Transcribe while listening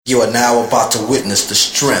You are now about to witness the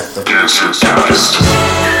strength of Gangstercast. That's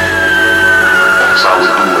how we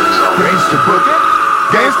do it.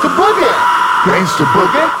 Gangsta boogie, gangsta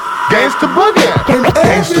boogie, gangsta boogie,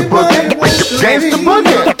 gangsta boogie, gangsta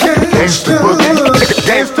boogie, gangsta boogie,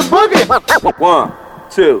 gangsta boogie, gangsta boogie. 1,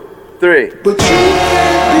 2, 3. But you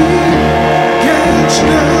can't be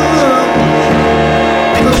gangsta,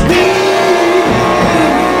 'cause we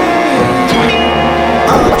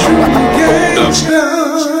are true gangsta.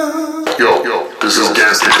 Yo, this is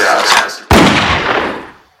Gangstercast.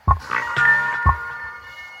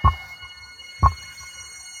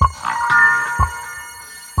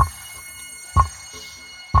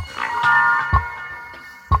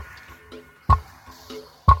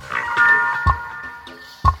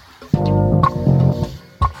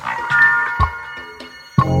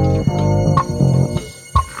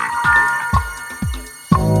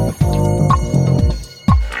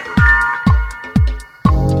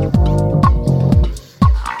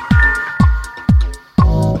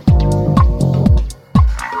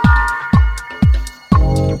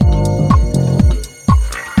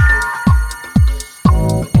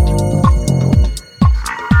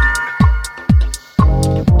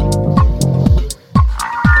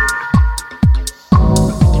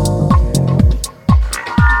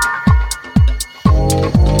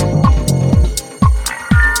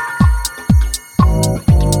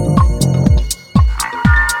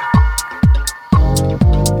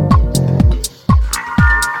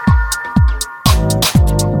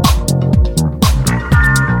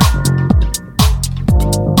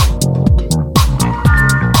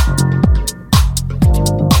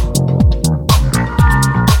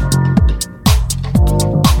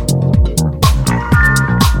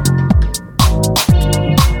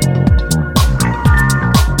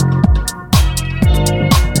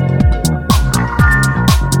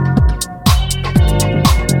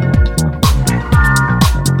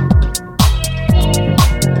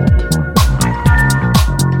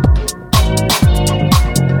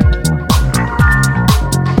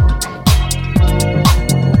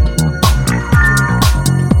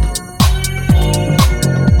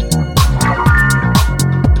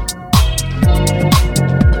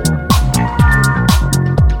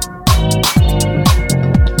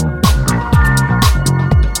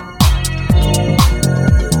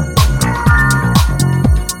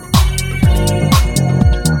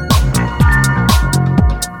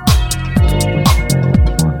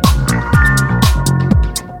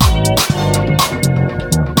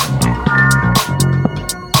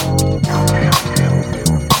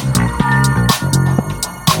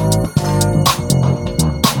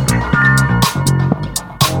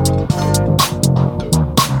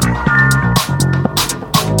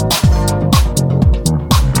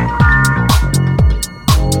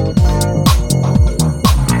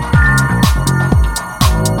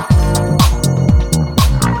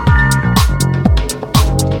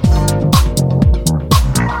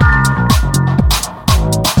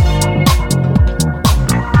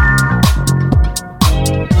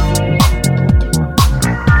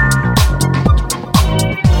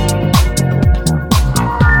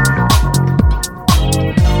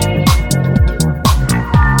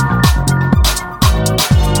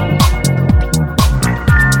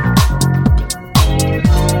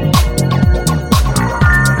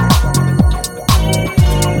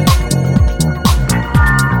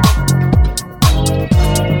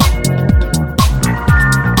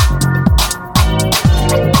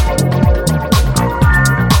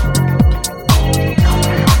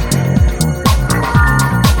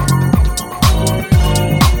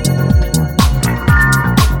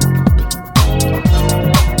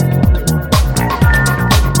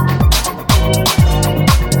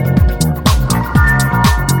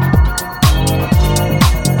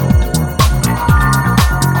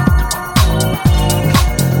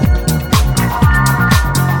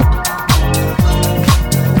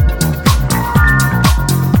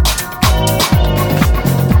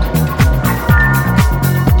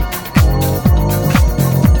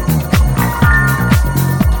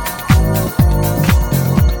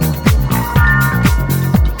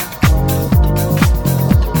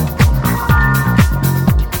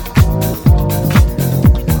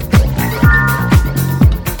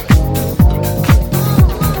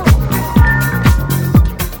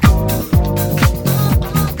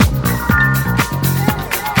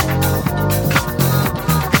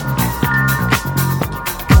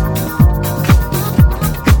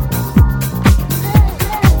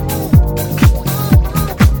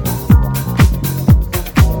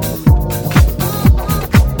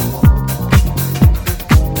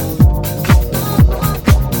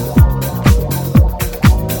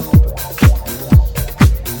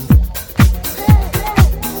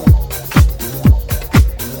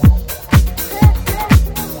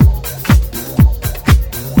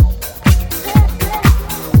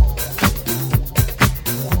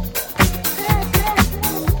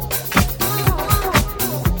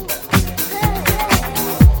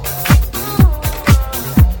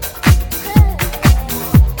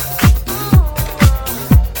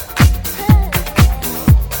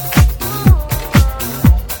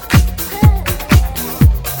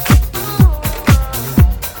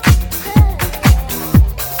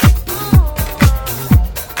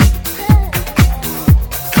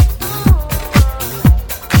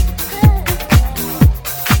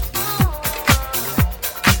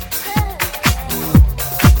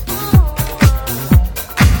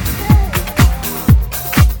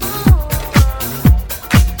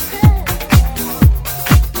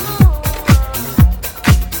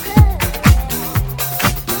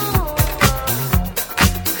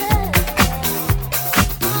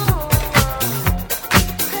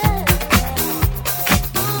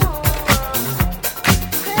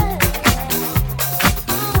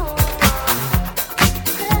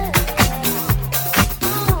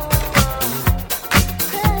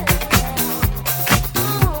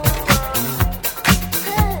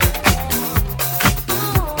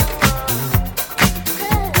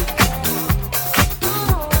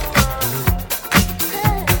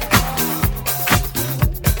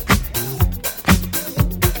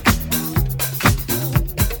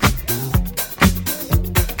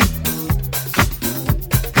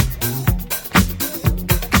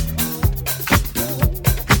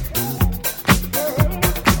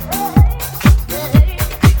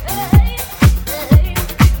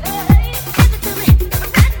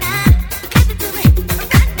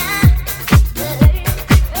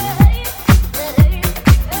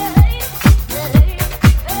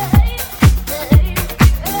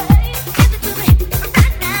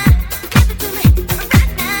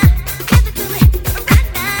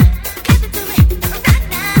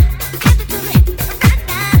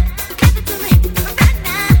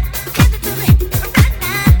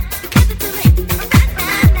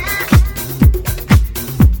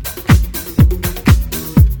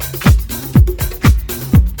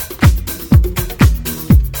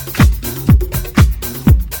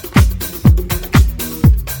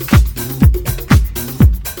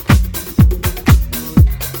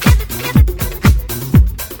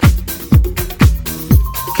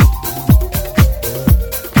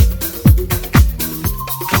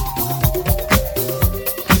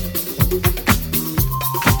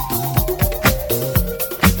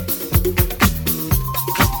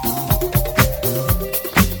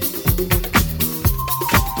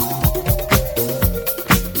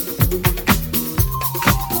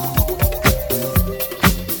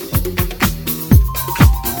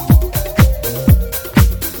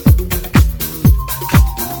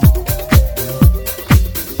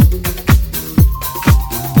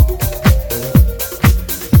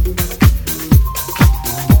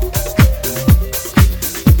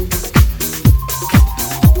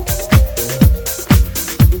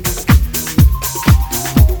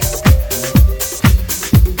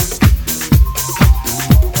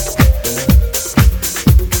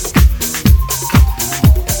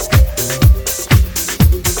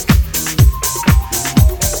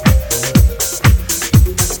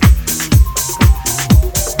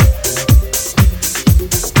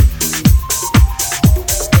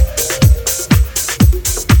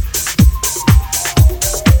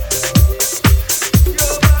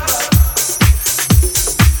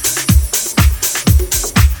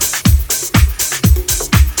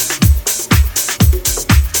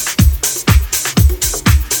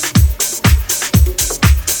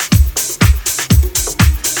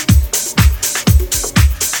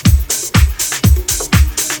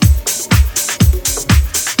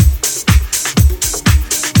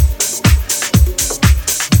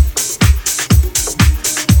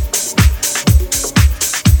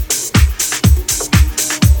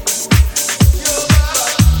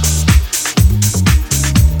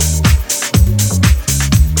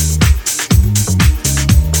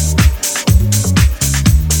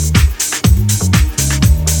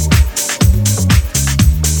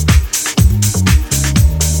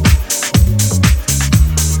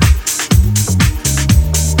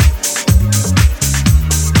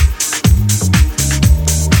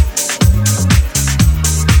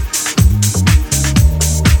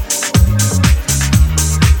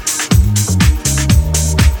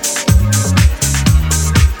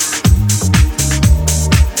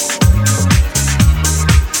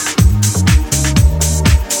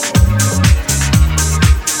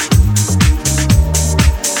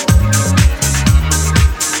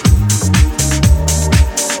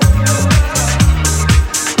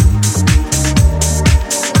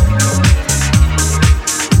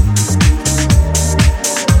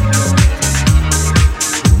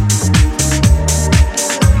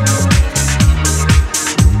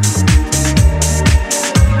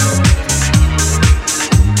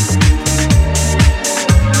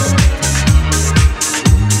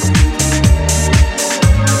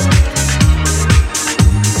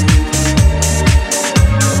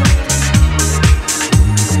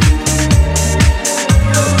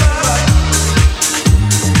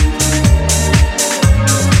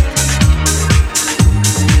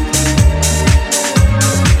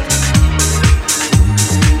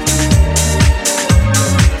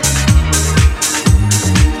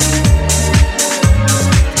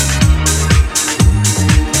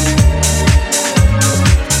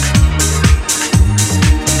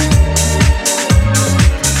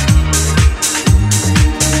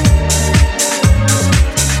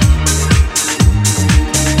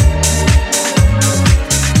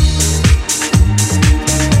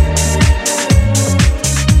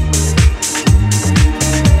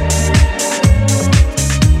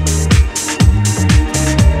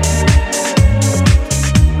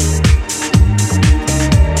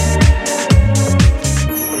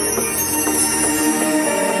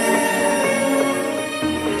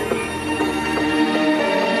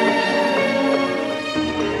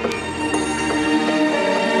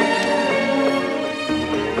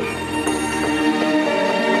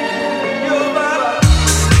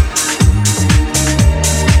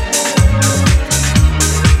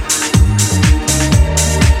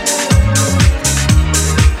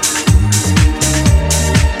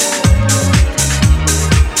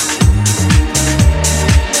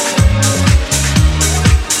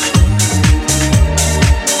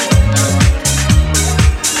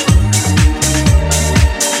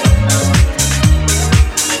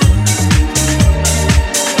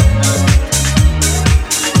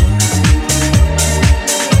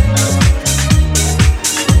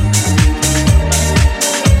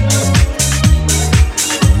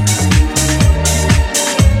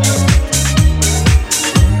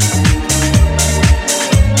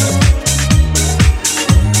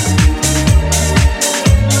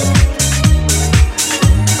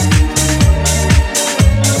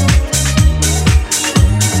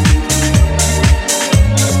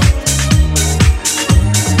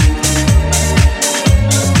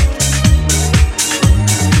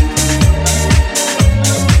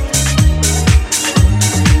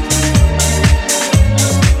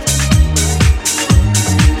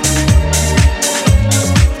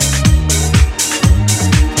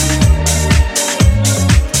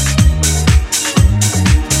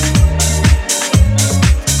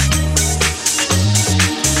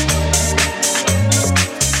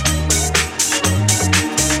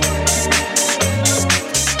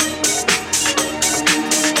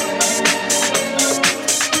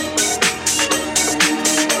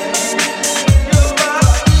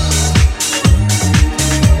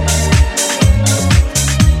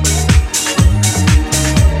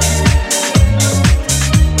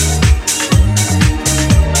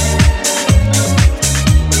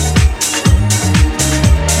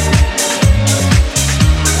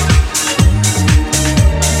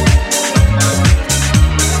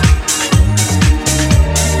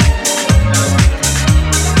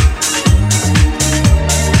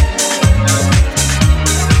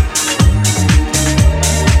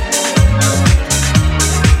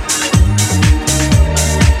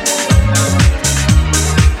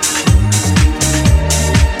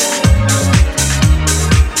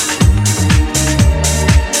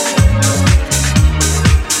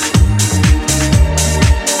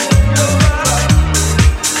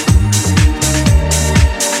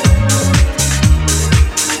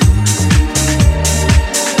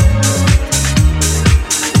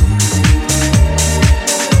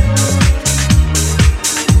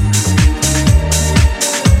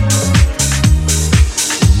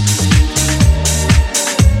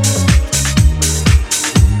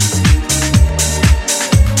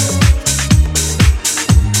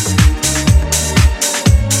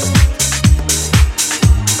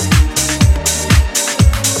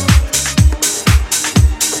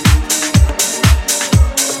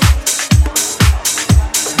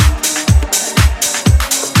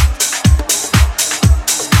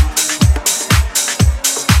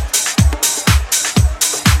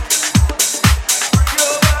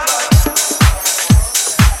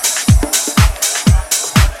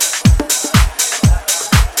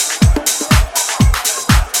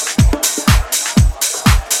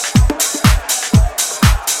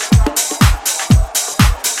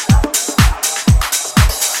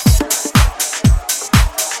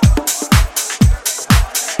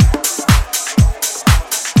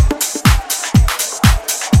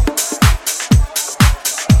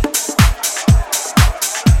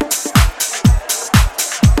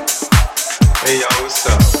 Hey y'all, what's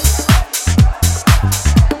up?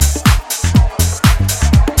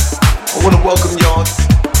 I want to welcome y'all.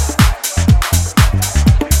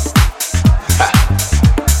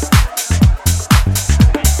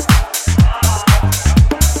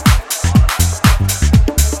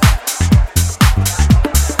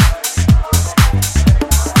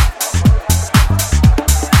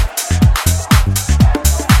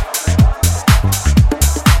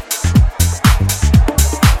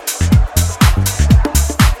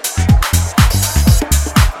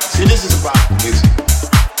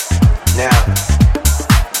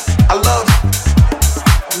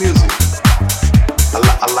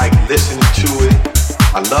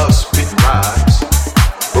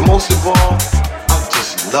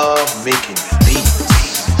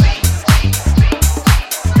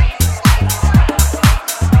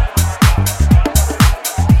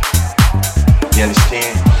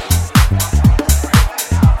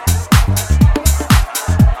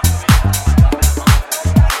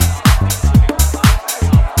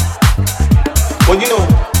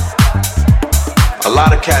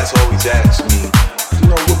 Cats always ask me,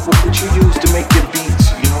 what you use to make your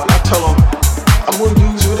beats, and I tell them, I'm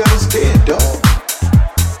gonna use whatever's there, dog.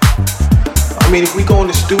 I mean, if we go in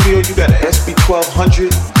the studio, you got an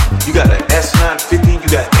SB1200, you got an S950, you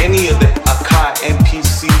got any of the Akai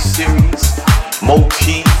MPC series,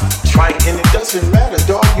 Motif, Triton, it doesn't matter,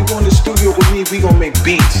 dog. You go in the studio with me, we gonna make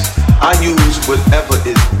beats. I use whatever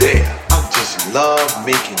is there. I just love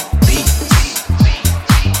making beats.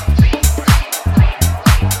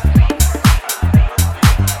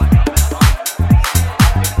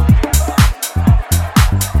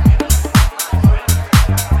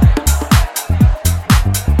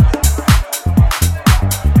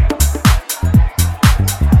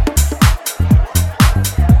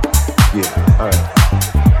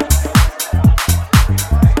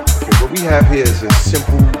 Have here is a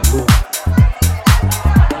simple loop.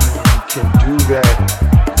 You can do that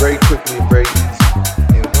very quickly and very easy.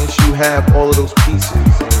 And once you have all of those pieces, and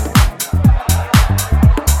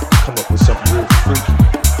come up with something real freaky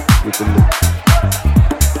with the loop.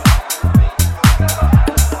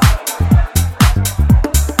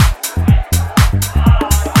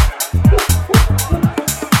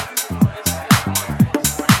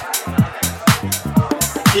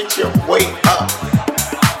 Get your weight up.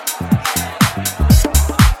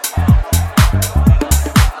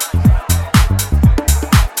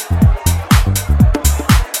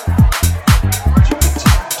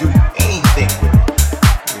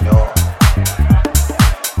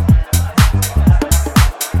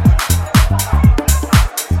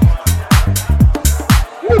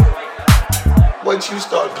 Once you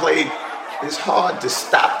start playing, it's hard to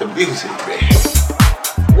stop the music, man.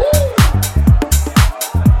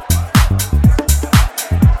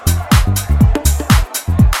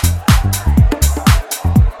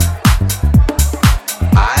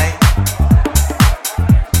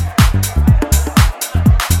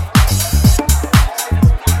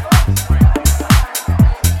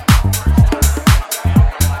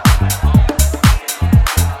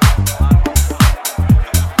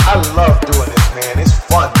 I love doing this, man. It's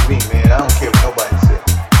fun to me, man. I don't care what nobody says.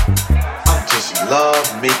 I just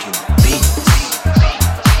love making beats.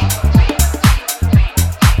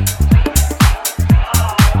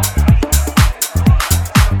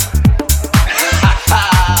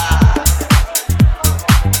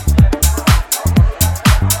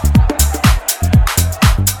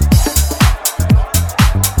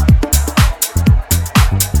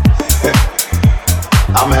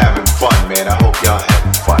 I'm having fun, man. I hope y'all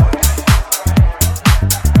having fun.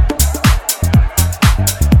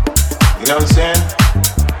 You know what I'm saying?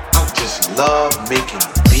 I just love making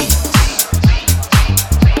beats.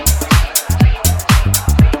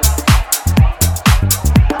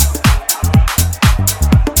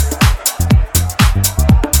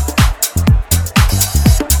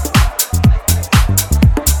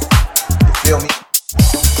 You feel me?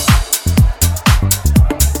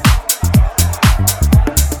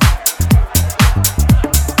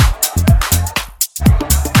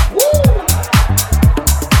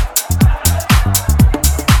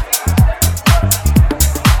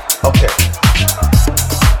 Okay.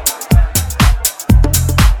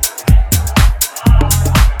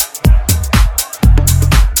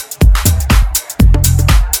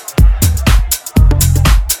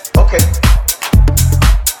 Okay.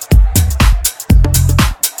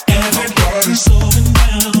 Everybody's slowing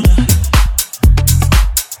down.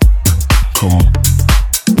 Come on.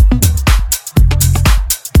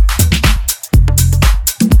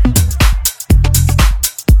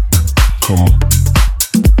 Come on.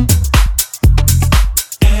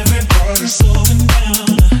 Everybody's slowing down.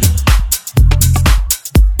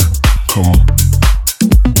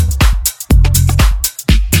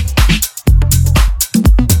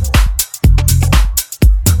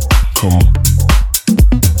 Come on.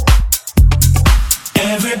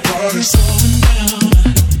 Everybody's slowing down.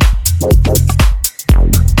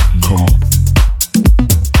 Come on.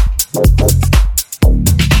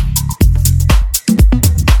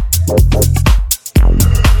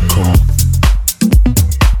 Come on.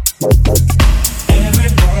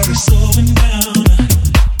 Everybody's slowing down.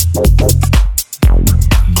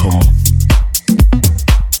 Come on.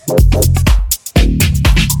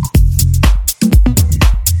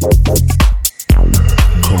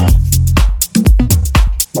 Come on.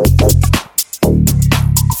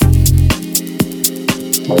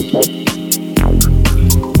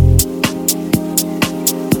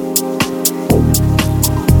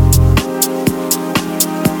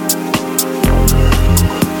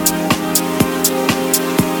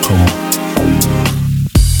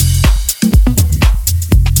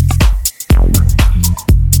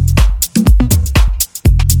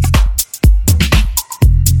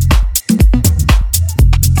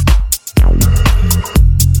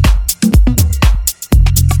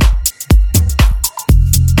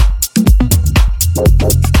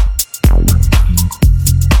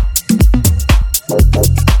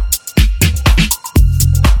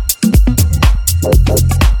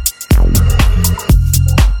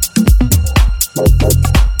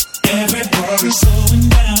 Everybody's slowing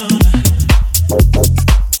down.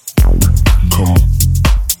 Come on.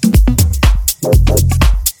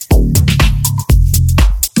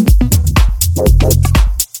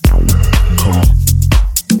 Come on.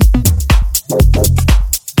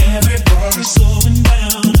 Everybody's slowing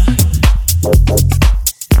down.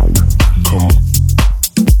 Come on.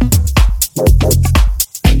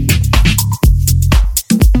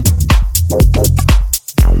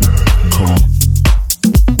 Come on.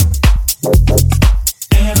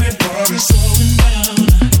 Everybody's slowing down.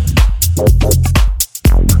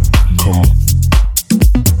 Come on.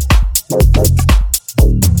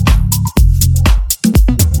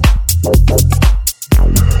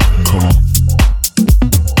 Come on.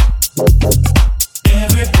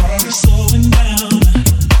 Everybody's slowing down.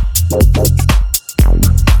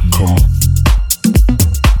 Come on.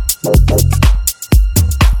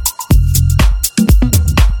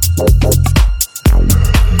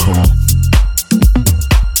 Come on.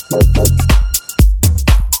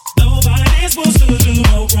 Nobody's supposed to do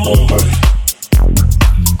no wrong.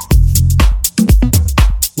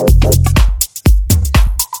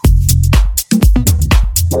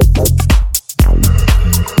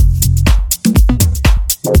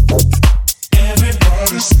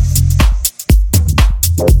 Everybody's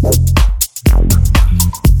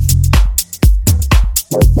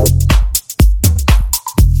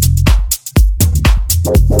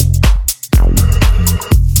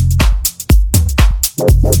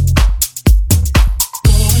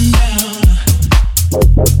going down.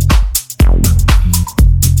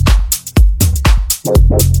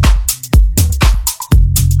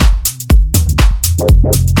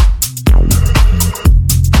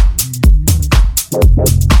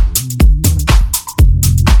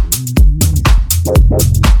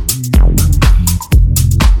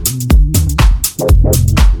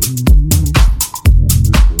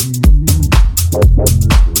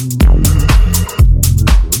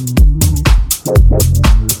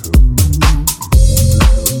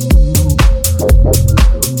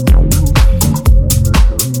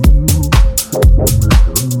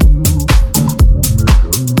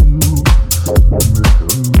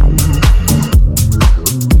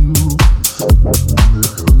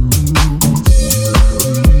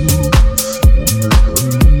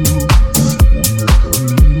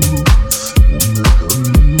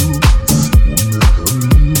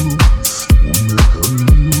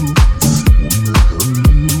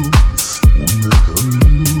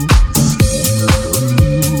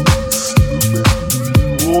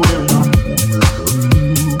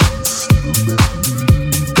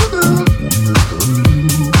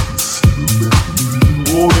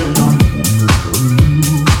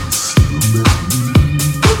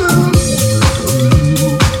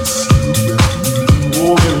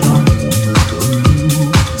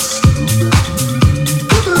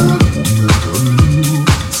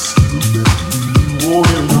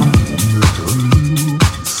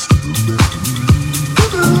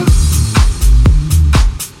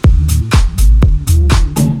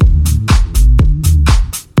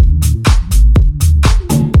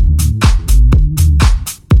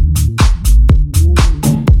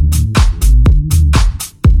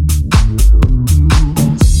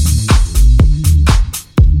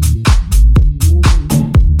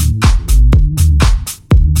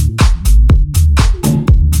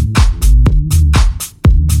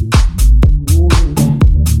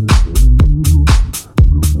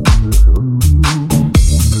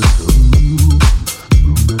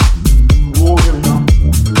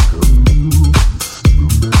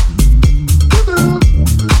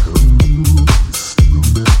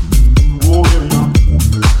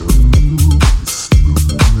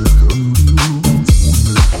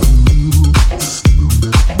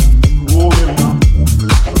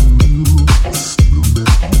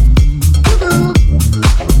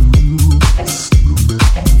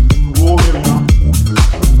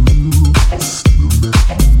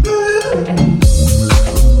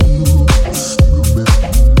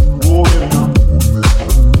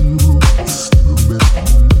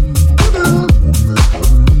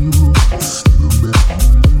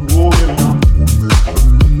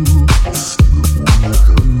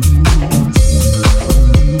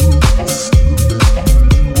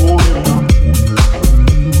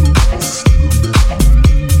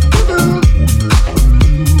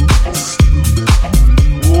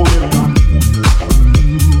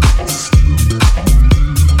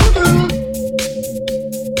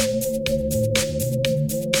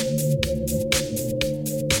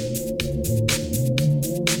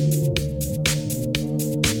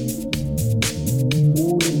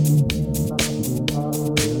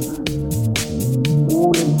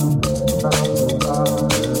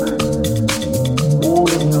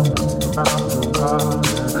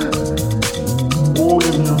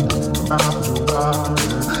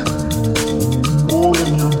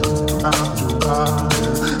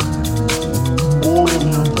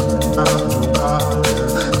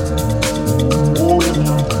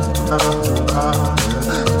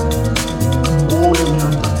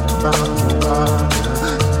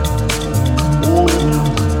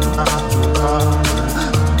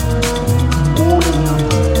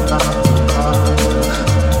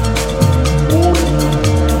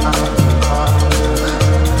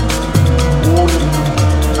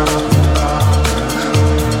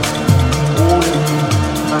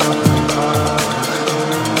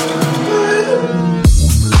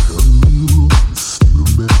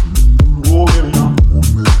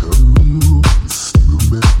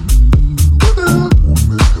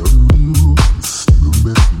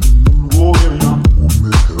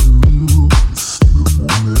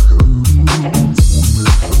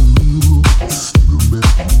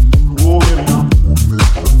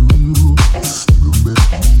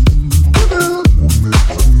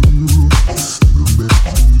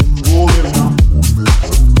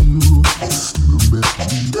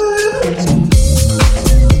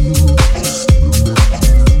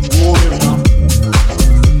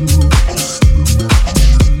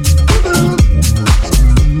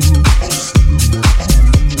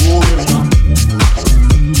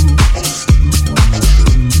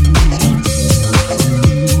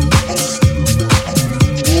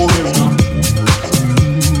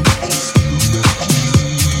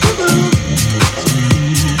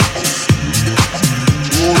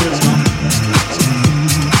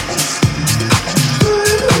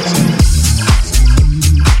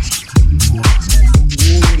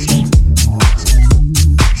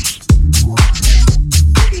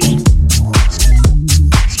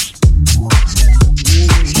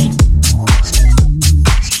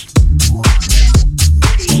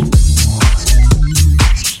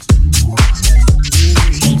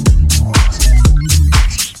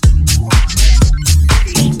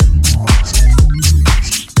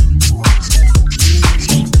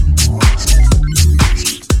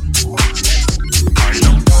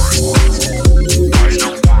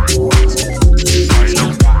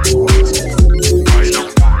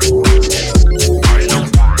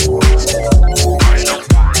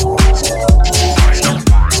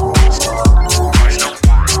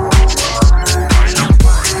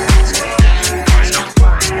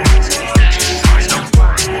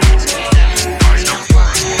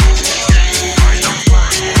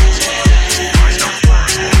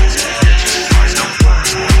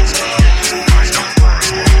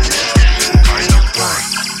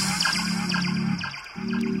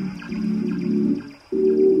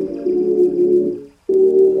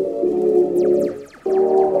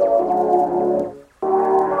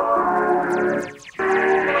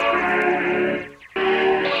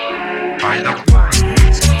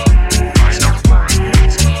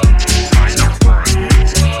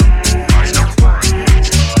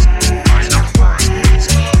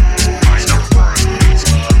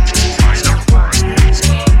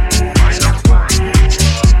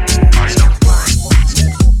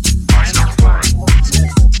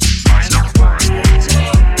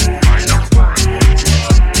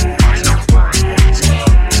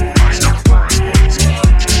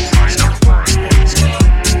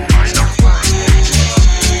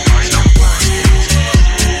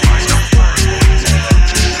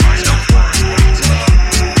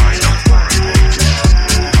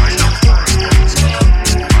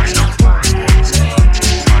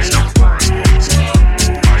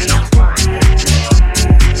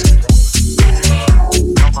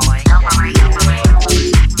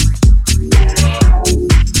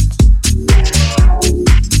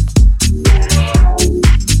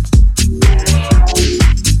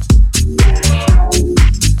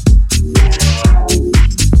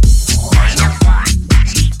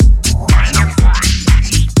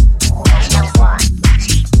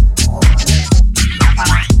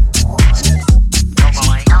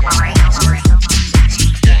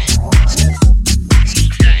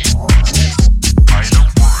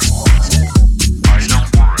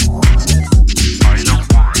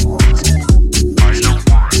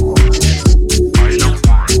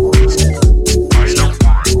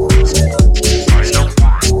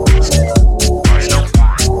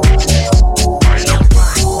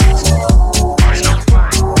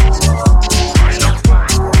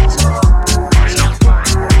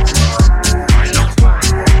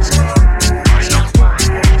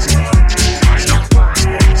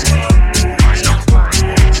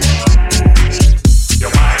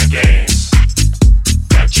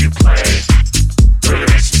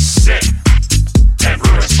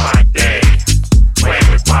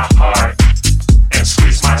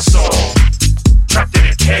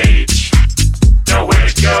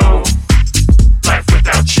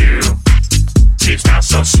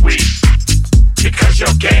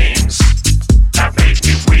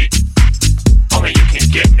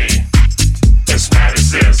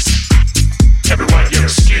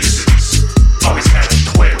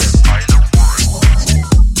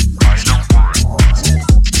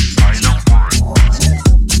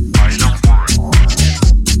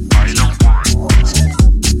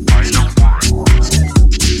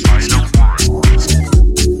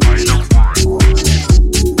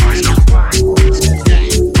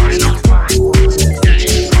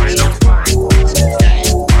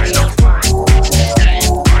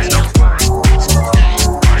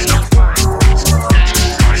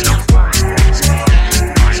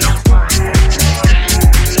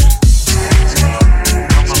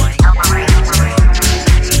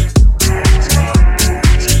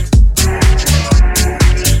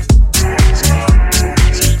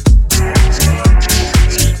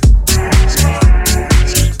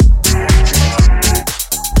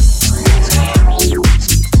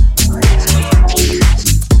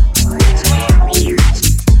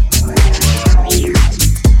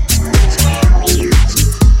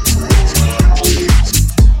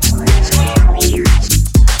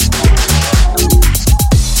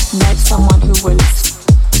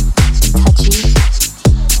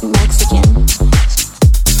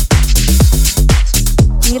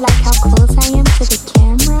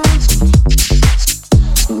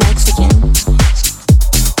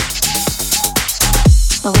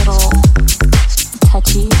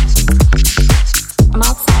 touchy. I'm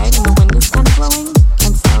outside and the wind is kind of blowing,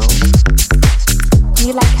 and so do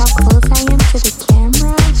you like how close I am to the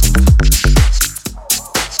camera?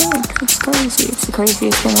 It's crazy. It's the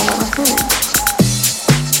craziest thing I've ever heard.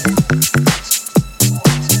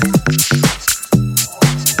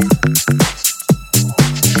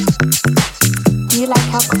 Do you like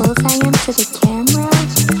how close I am to the camera?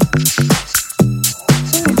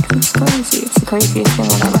 It's crazy. It's the craziest thing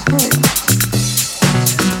I've ever heard.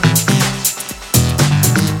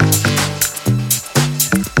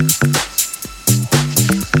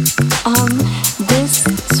 This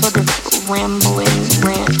sort of rambling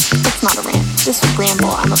rant, it's not a rant, this ramble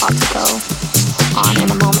I'm about to go on in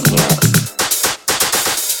a moment here.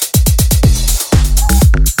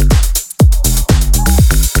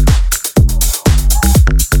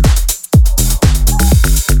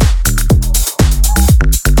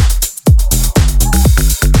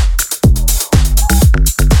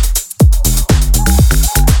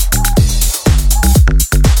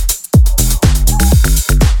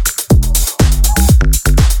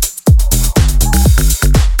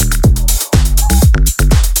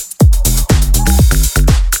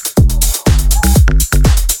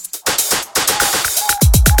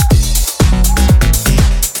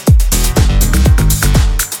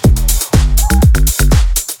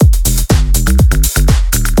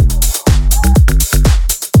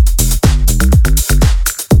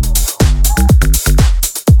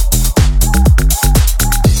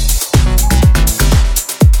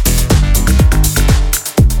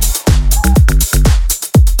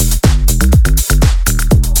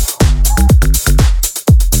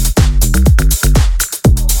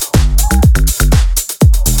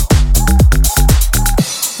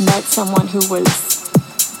 Someone who was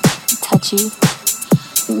touchy,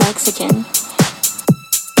 Mexican.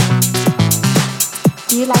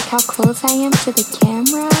 Do you like how close I am to the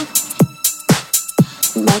camera?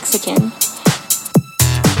 Mexican.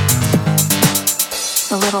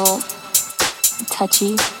 A little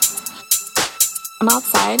touchy. I'm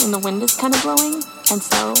outside and the wind is kind of blowing, and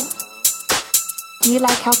so do you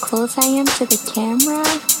like how close I am to the camera?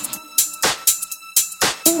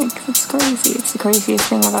 It's crazy. It's the craziest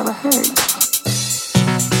thing I've ever heard.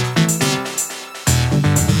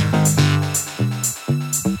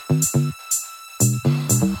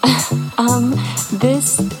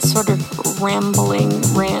 This sort of rambling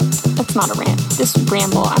rant, it's not a rant, this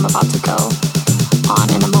ramble I'm about to go on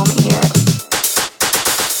in a moment here.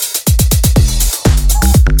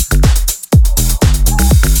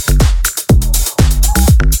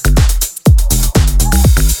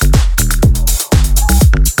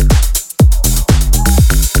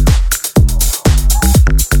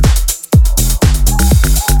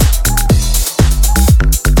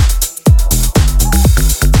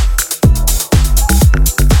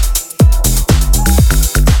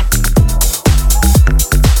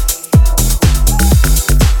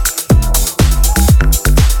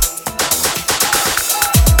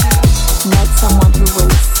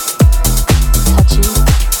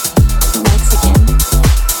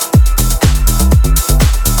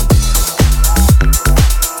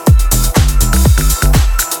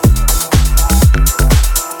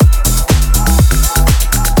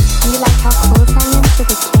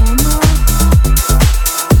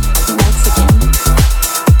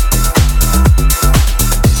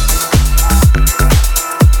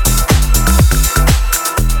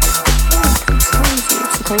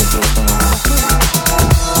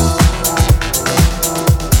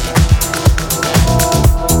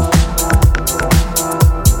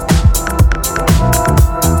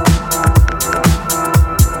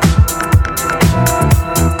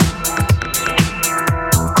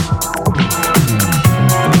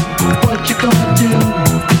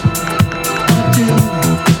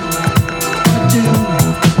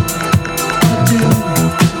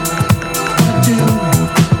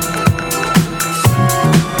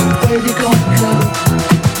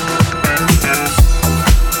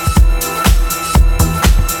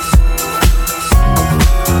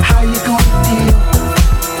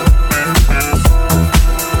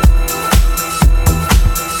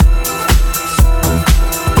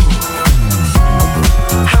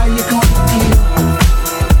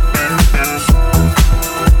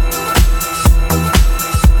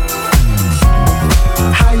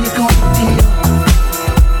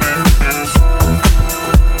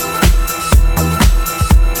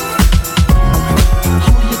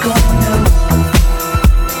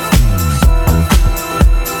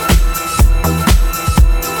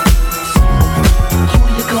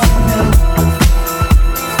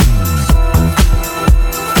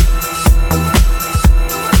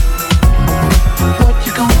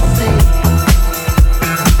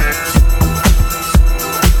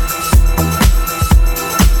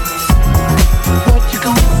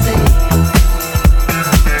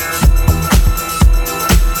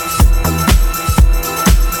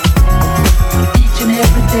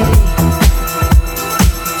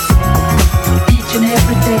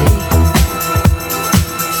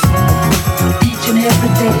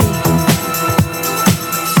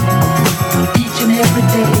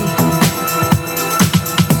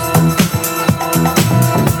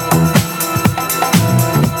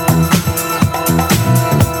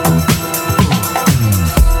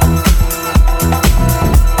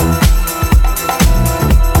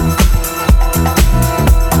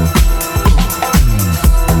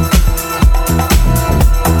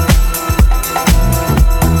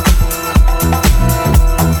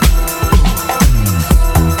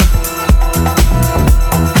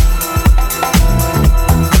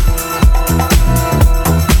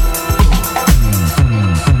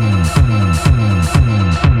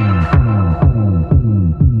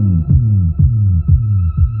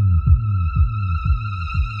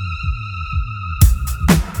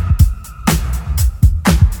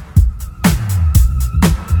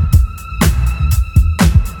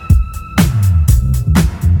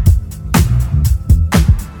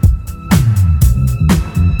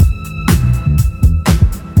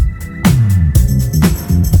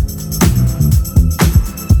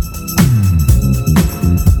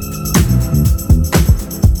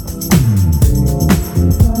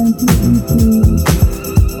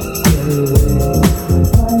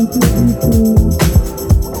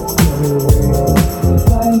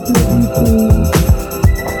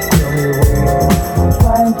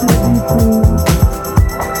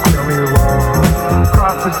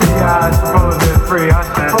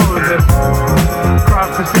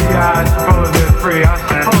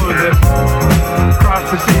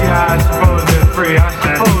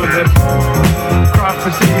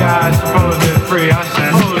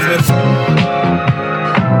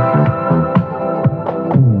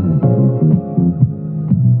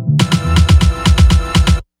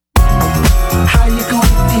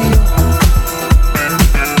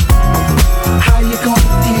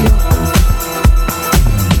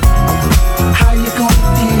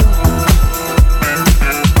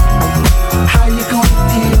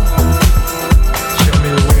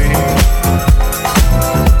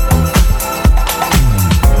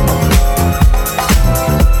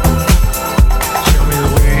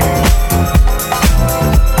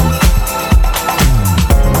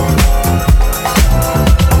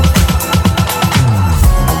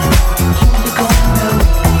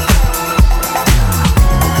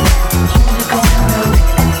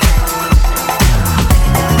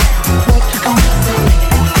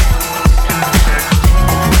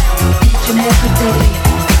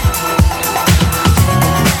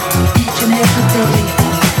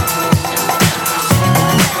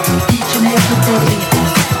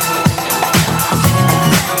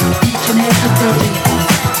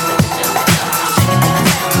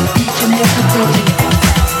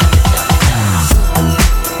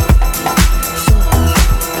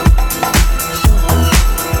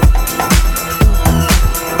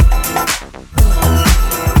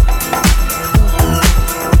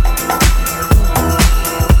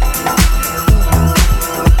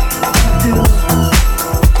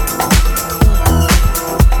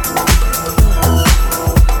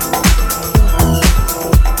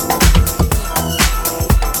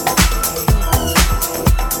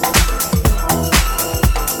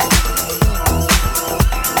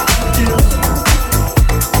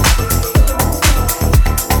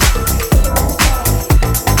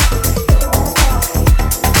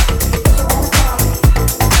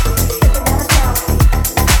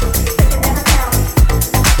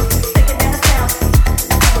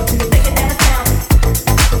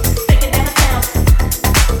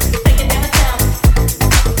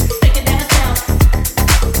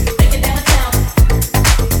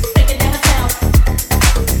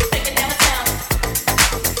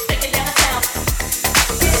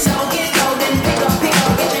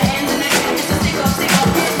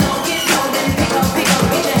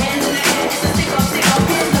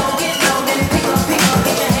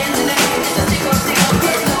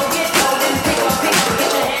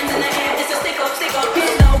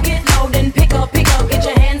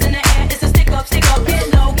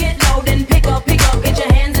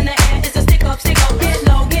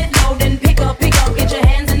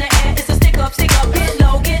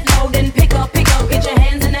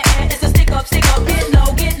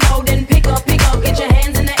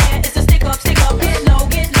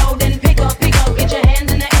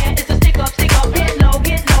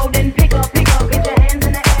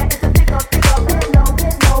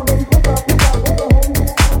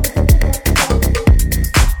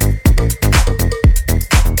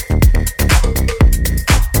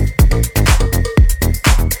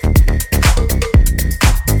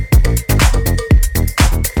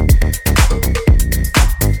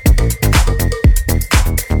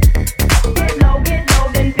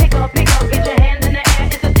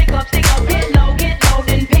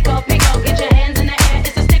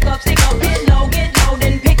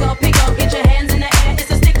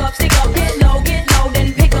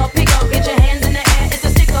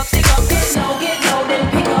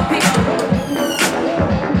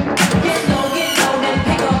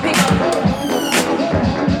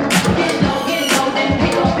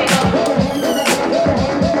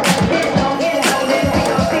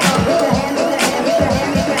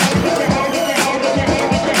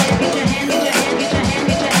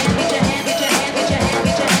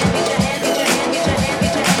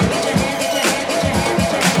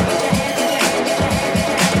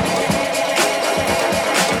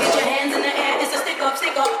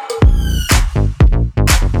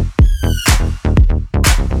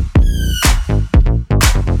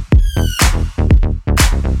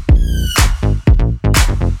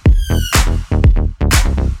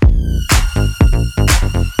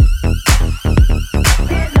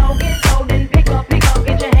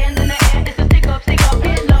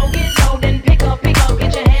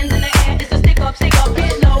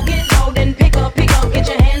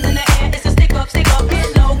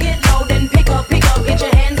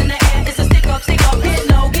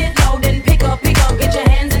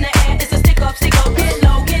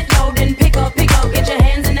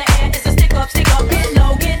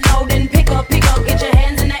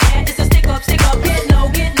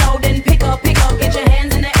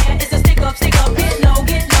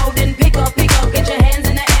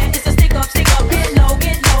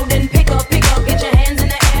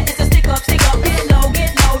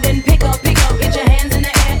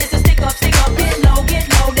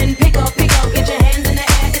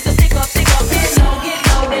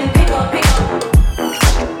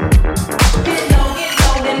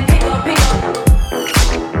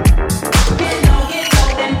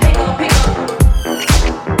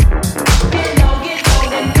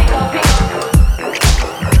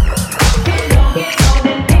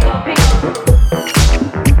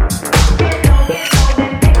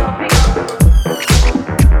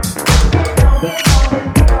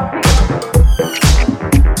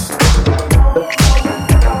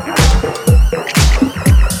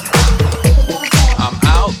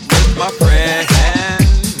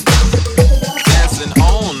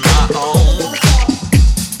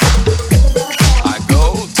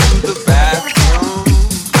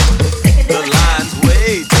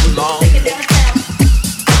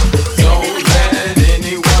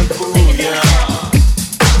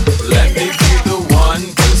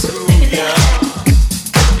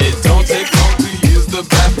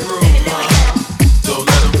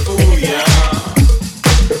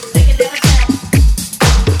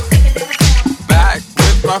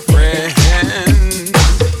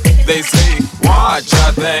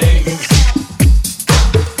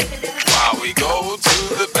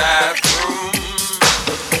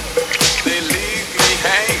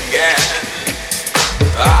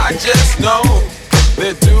 I just know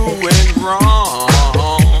they're doing wrong.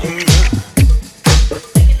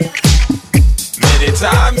 Many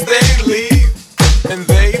times they leave and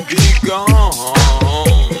they be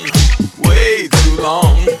gone way too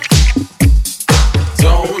long.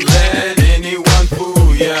 Don't let anyone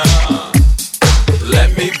fool ya.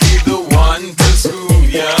 Let me be the one to school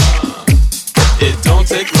ya. It don't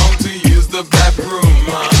take long to use the bathroom.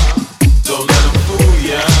 Don't let them fool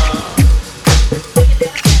ya.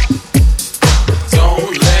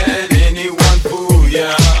 Don't let anyone fool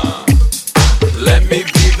ya. Let me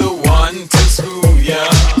be the one to school ya.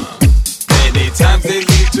 Many times they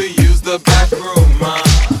leave to use the bathroom.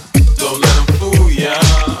 Don't let them fool ya.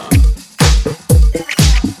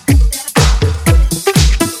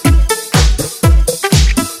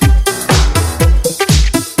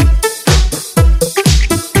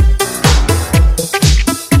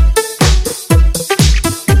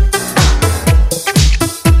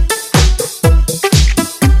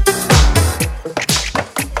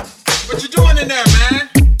 What you doing in there, man?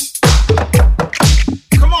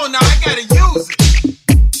 Come on now, I gotta use it.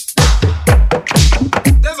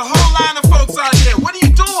 There's a whole line of folks out here. What are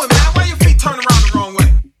you doing, man? Why your feet turn around the wrong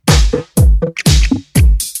way?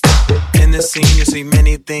 In this scene, you see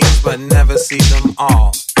many things, but never see them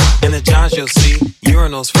all. In the Johns, you'll see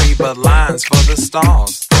urinals free, but lines for the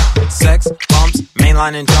stalls. Sex, bumps,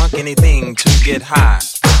 mainline and junk, anything to get high.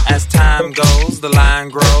 As time goes, the line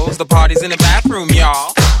grows, the party's in the bathroom,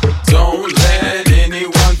 y'all. Don't let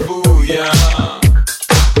anyone fool ya.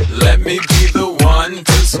 Let me be the one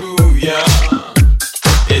to school ya.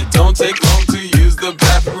 It don't take long to use the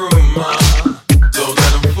bathroom. Don't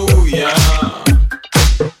let them fool ya.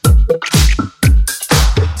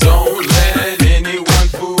 Don't let anyone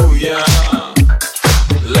fool ya.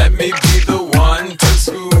 Let me be the one to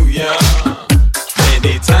school ya.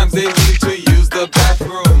 Many times they need to use the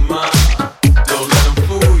bathroom. Don't let them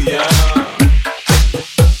fool ya.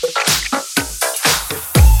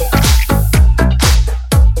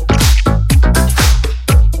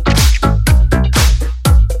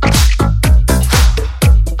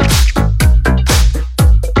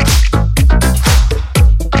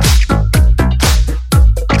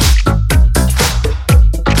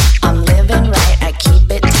 I'm living right, I keep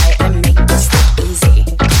it tight, I make this look easy.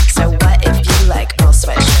 So what if you like roll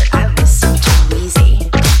sweatshirt? I listen to Weezy.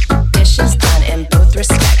 Dishes done in both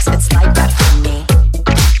respects, it's like that for me.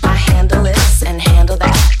 I handle this and handle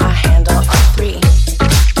that, I handle all three.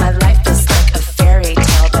 My life is like a fairy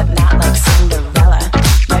tale, but not like Cinderella.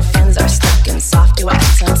 My friends are stuck in soft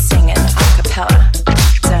duets, I'm singing a cappella.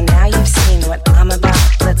 So now you've seen what I'm about,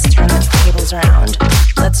 let's turn the tables around.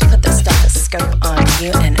 Let's put the stethoscope on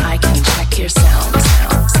you and I can check your sound.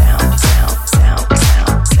 Sound, sound, sound, sound,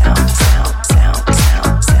 sound, sound, sound, sound,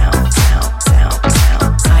 sound, sound, sound, sound,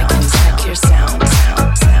 sound. I can check your sound.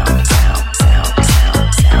 Sound, sound, sound, sound,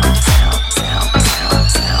 sound, sound, sound, sound,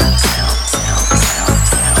 sound, sound, sound, sound,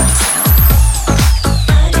 sound, sound.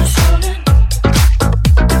 Body's holding. Body's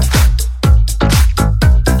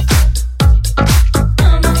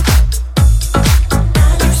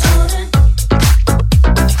holding.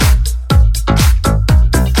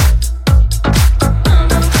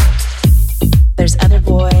 There's other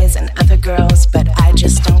boys and other girls, but I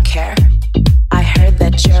just don't care. I heard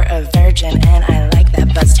that you're a virgin and I like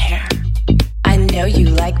that buzzed hair. I know you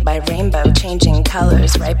like my rainbow changing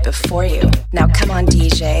colors right before you. Now come on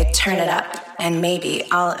DJ, turn it up and maybe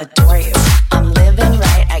I'll adore you. I'm living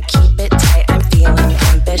right, I keep it tight, I'm feeling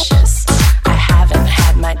ambitious. I haven't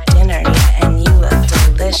had my dinner yet and you look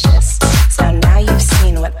delicious. So now you've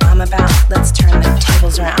seen what I'm about, let's turn the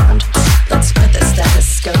tables around. Let's put the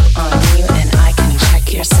stethoscope on you and I can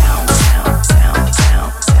check your sound. Sound, sound,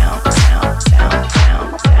 sound, sound, sound, sound,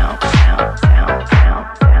 sound, sound, sound, sound, sound, sound,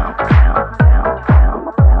 sound,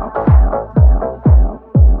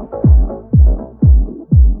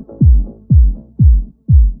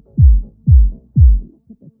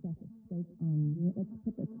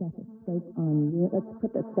 Let's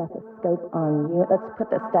put the stethoscope on you. Let's put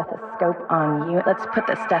the stethoscope on you. Let's put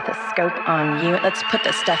the stethoscope on you. Let's put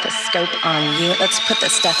the stethoscope on you. Let's put the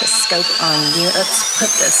stethoscope on you. Let's put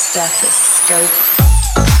the stethoscope.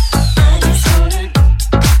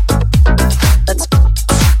 Let's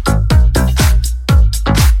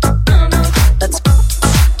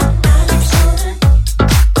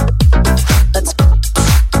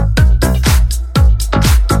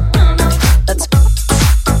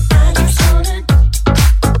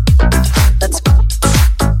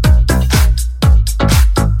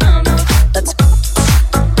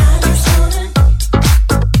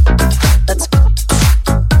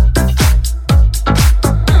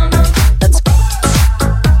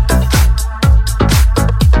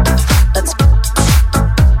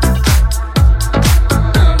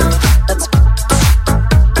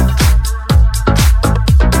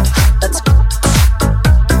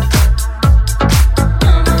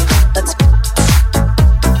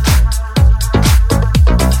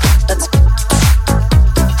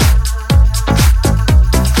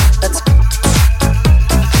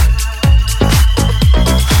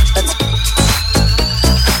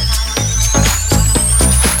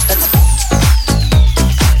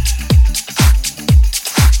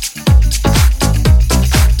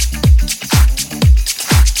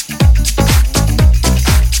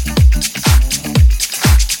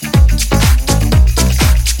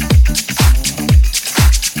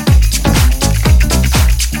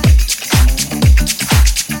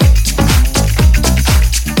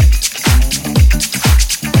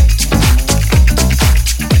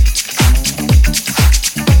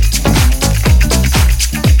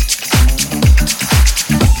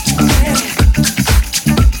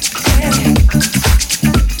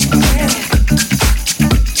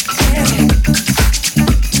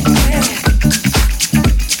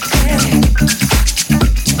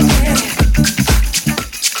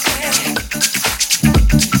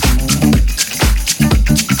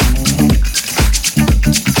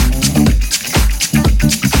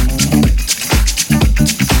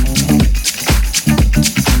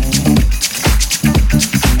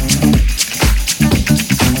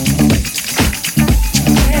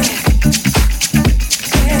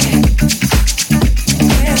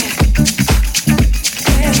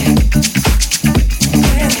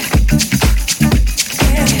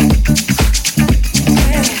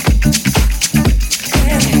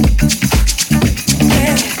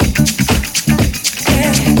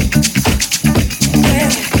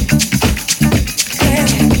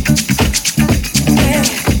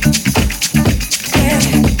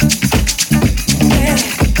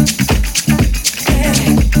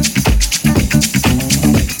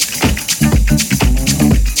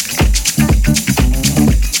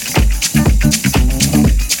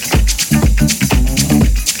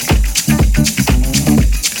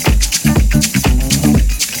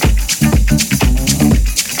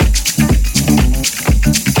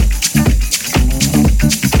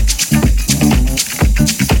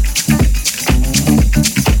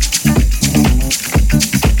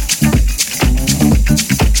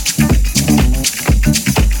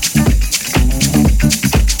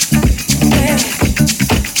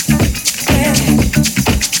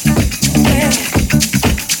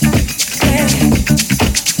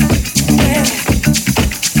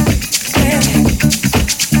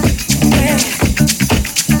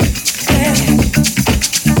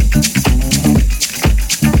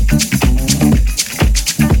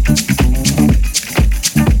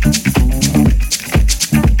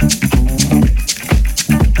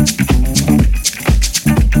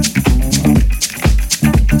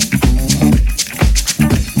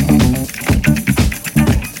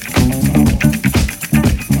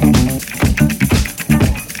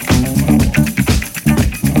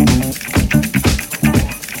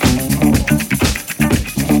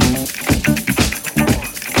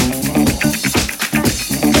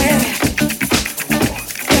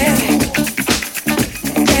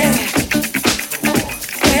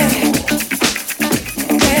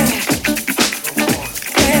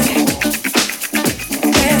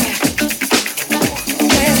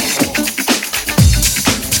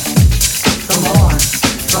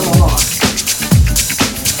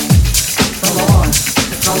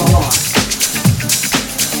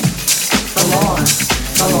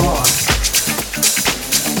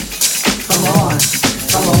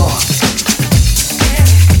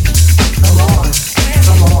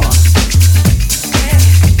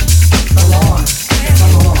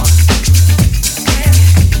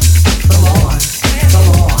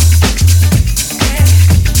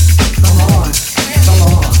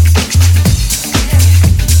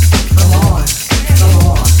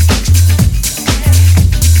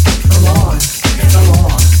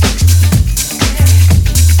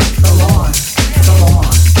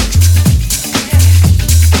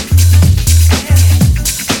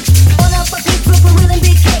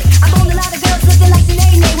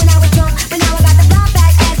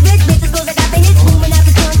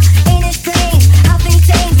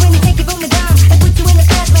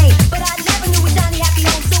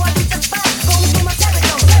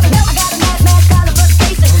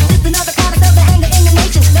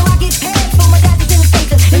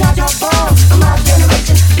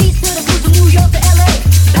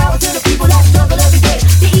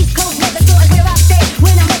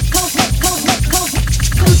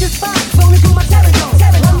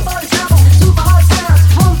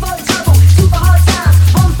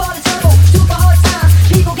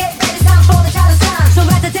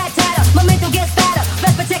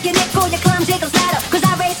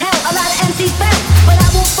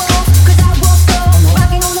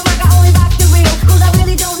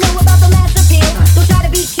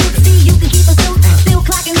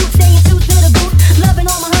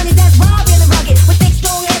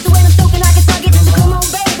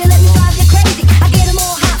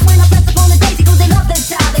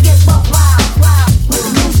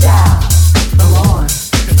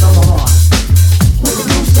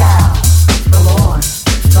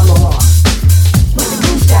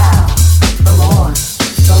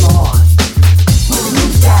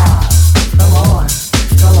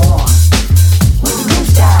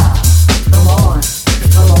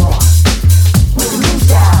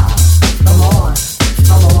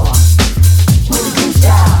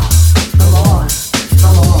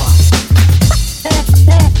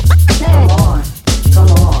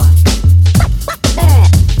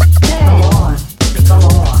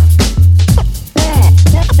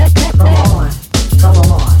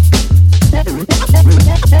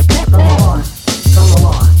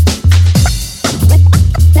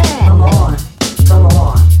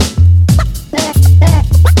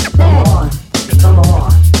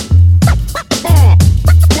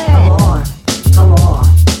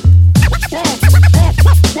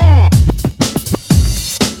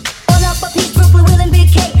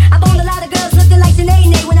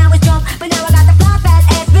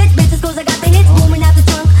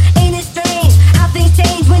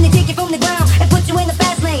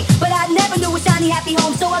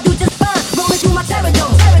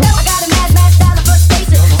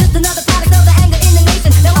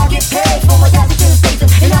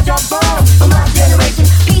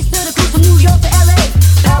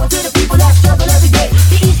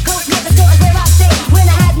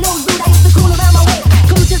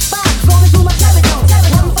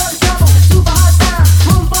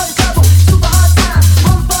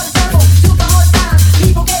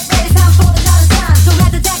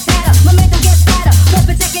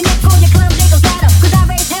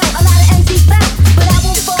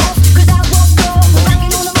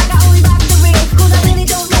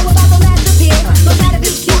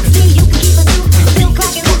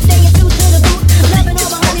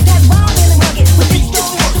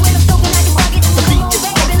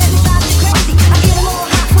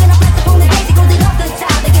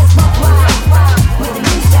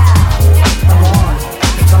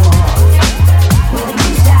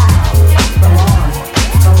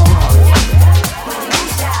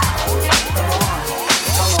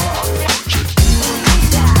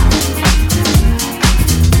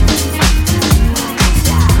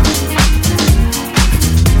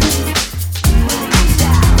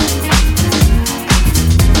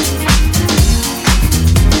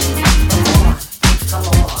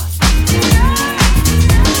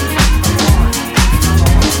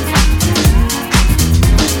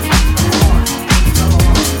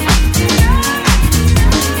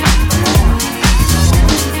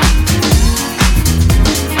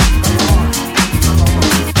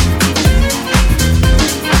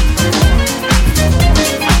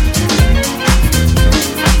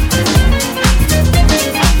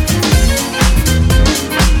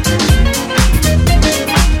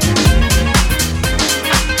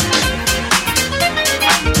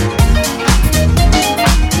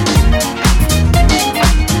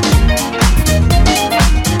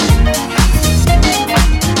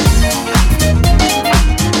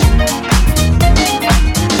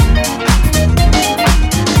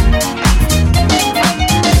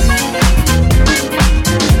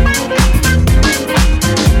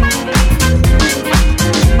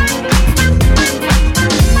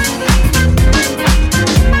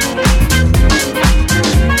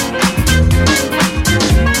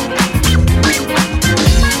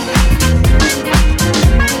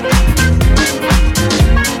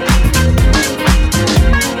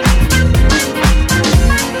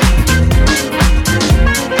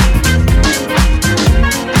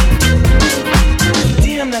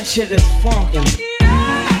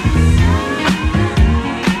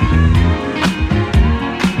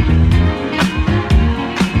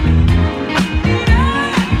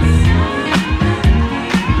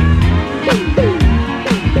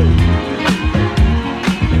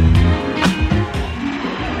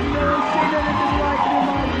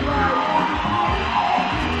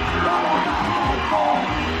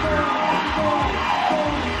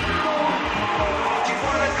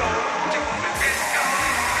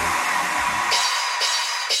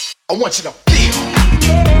I want you to feel.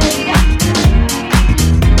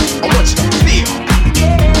 I want you to feel.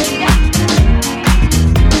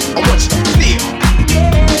 I want you to feel.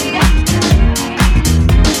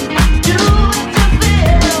 Do it to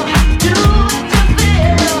feel. Do it to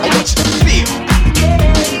feel. I want you to feel.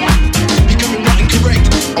 You're coming right and correct.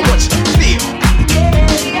 I want you to feel.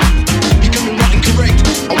 You're coming right and correct.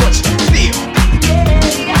 I want you to feel.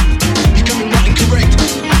 You're coming right and correct.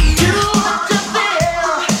 Do it to feel.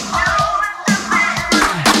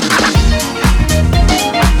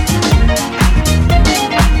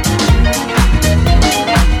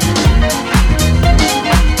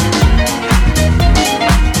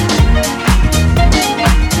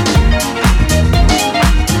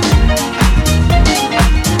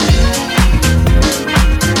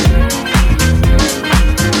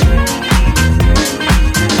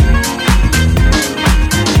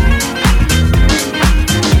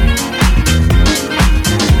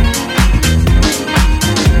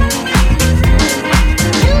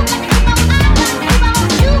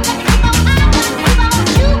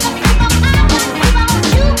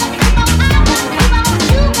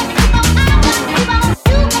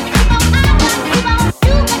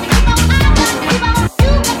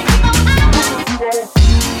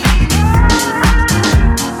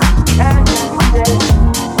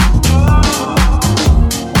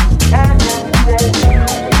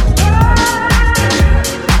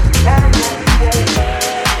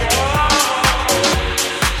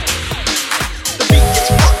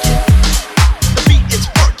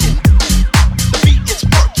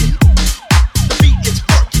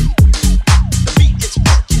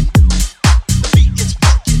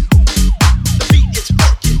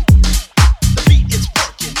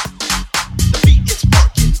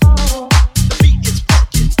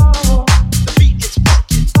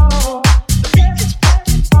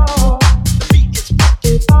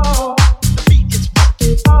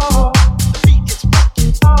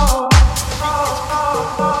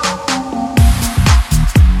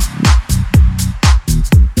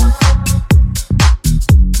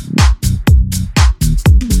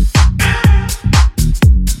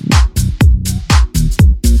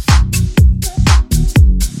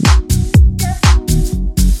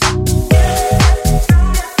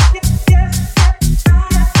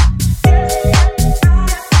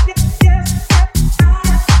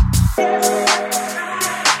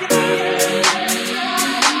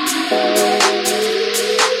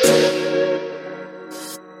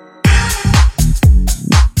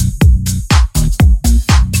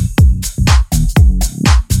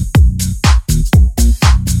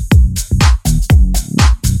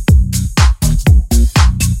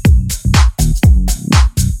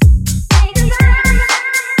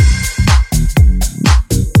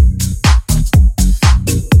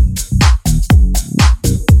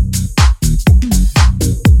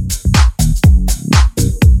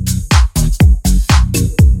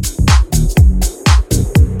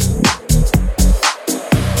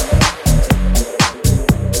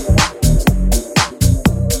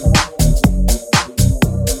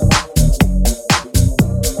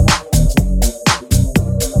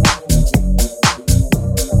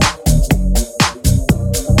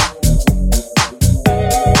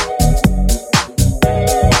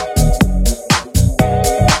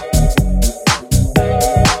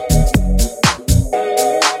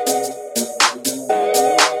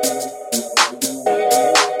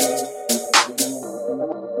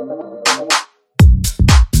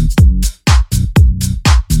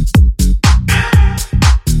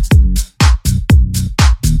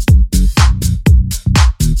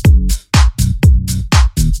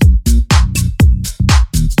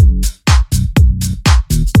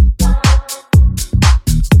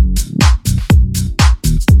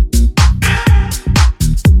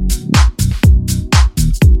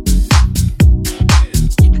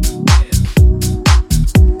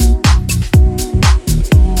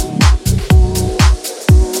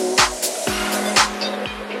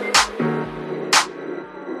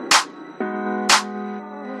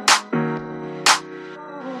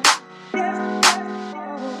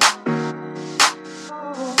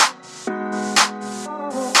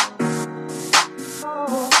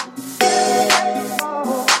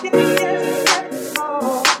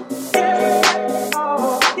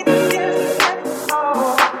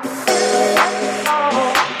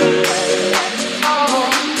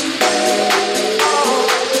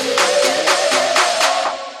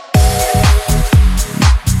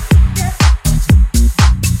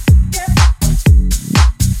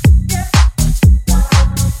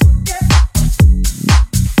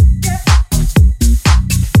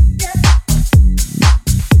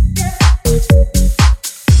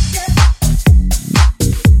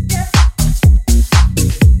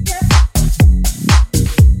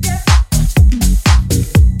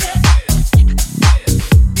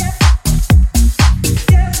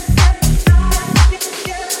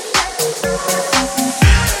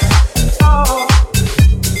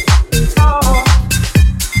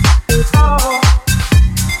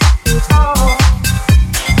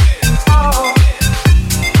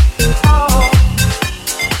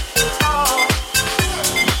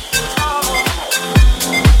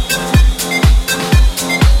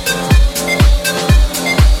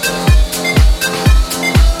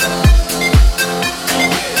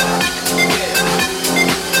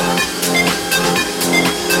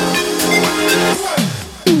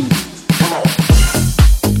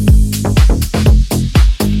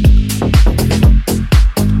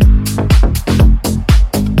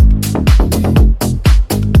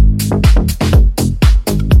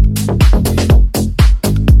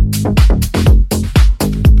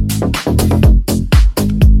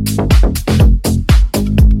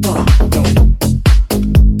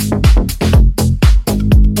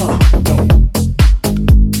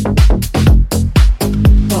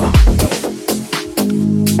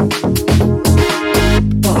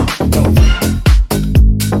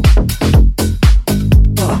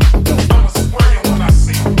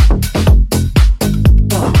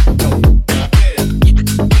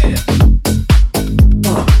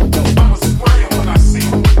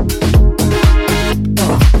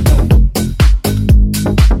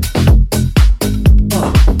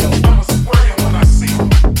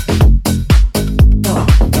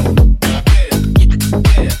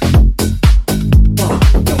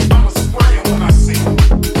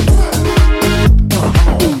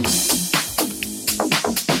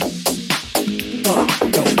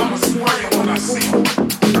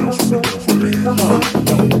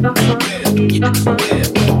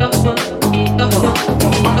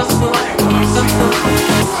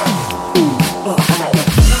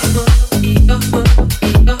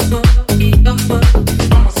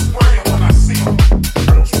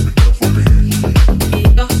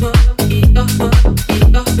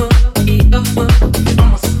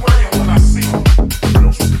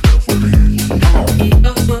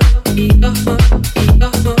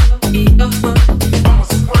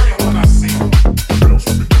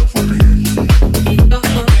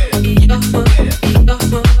 Yeah.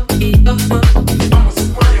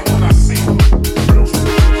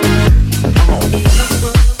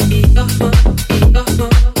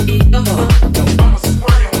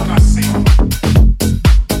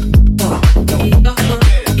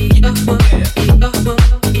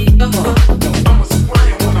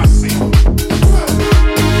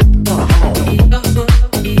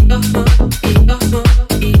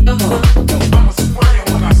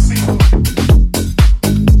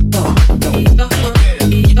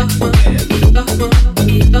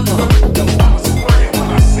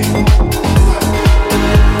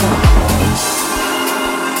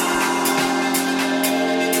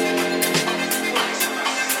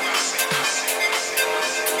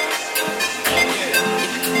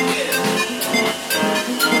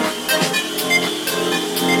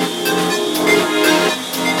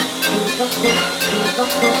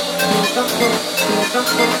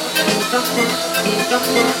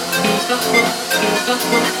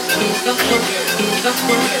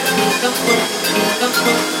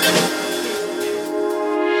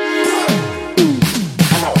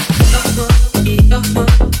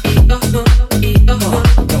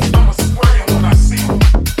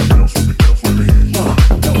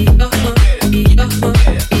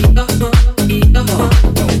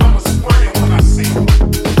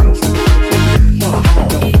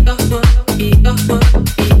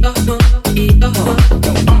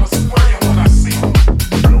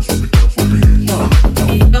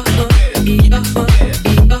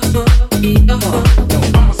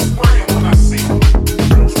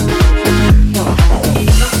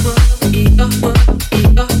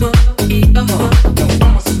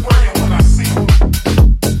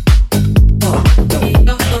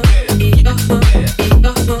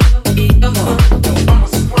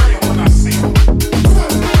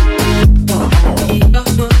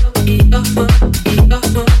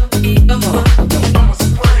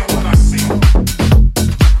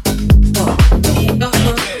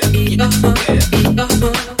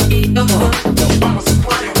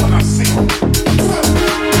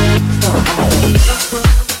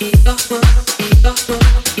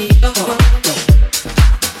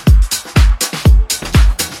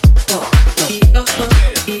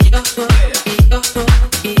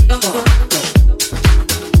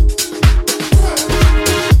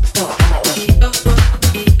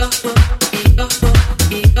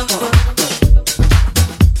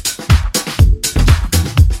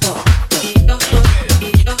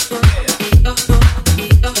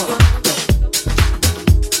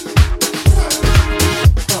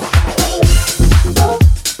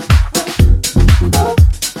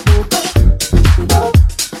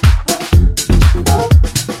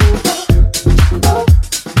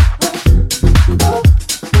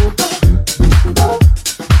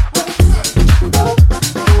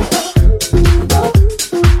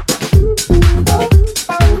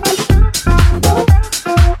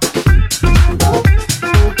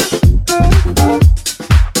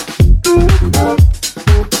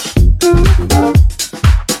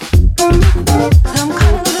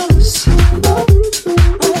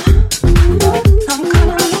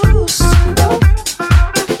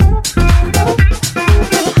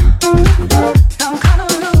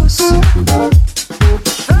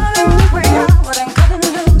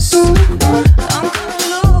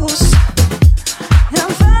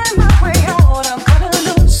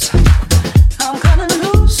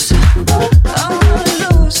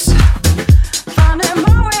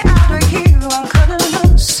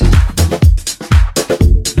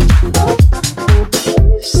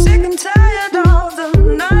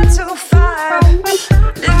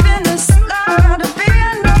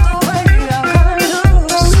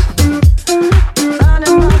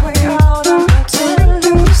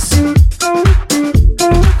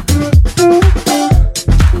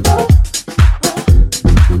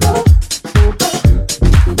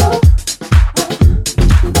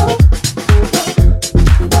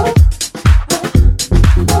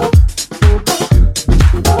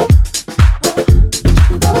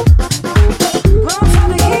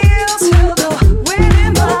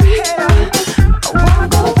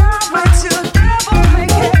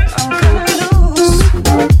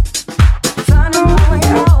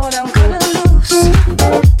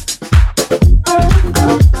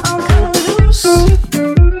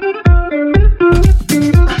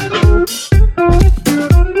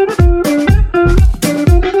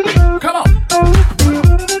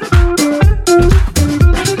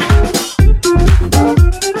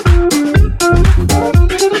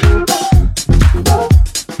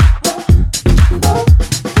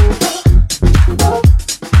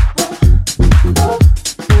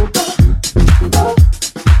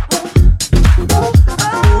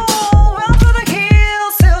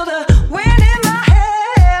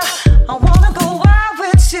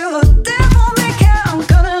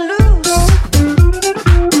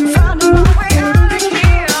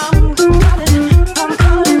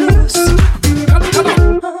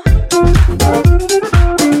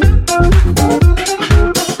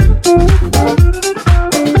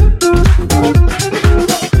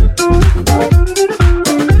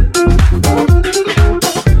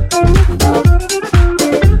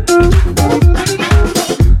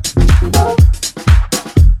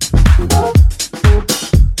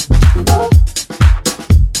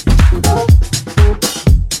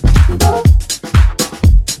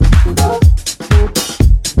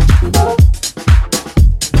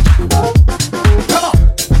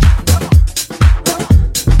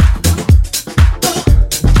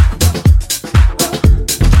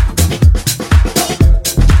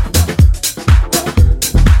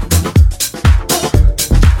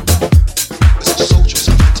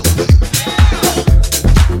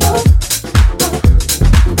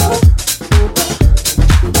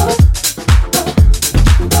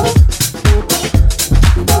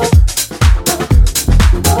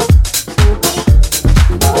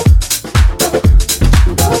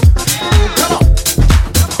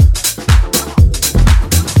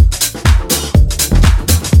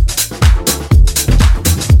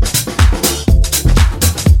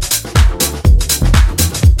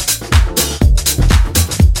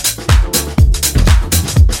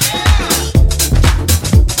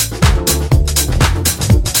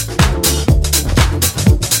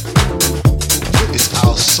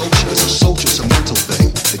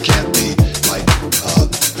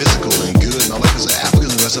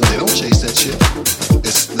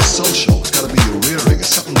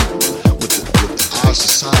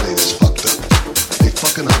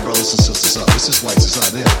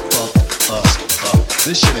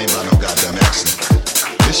 This shit ain't by no goddamn accident.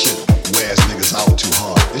 This shit wears niggas out too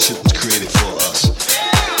hard. This shit was created for us.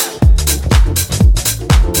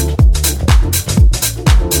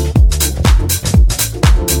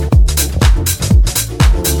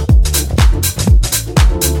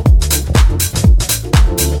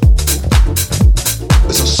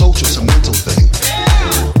 It's a social, it's a mental thing.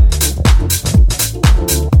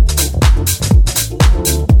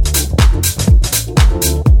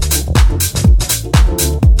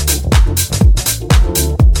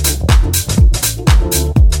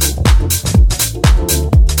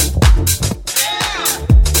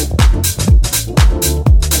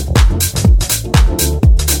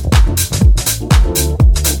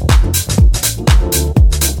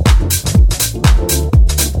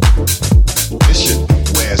 This shit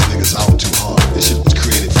wears niggas out too hard. This shit was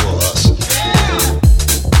created for us.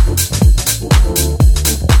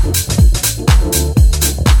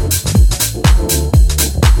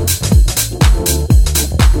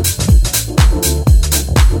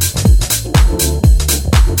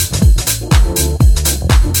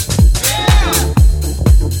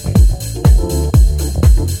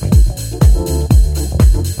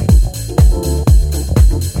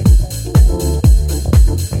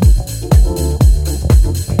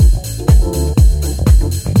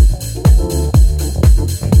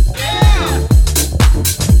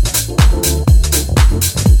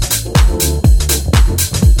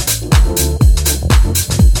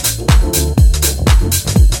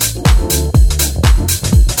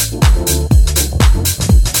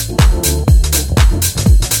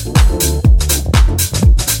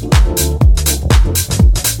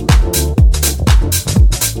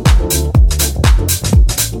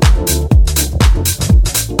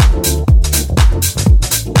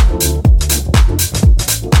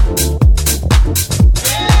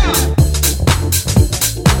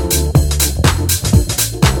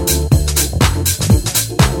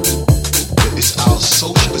 It's our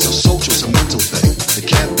social, it's a social, it's a mental thing. It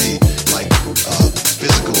can't be like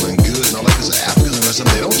physical and good and all that. Because Africans and the rest of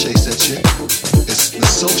them, they don't chase that shit. It's the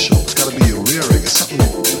social. It's got to be your rearing. It's something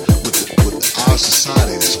with our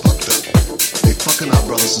society that's fucked up. They fucking our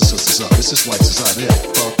brothers and sisters up. It's just white society. They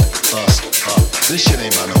fuck us up. This shit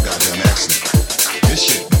ain't by no goddamn accident. This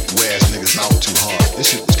shit wears niggas out too hard.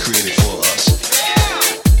 This shit was created for us.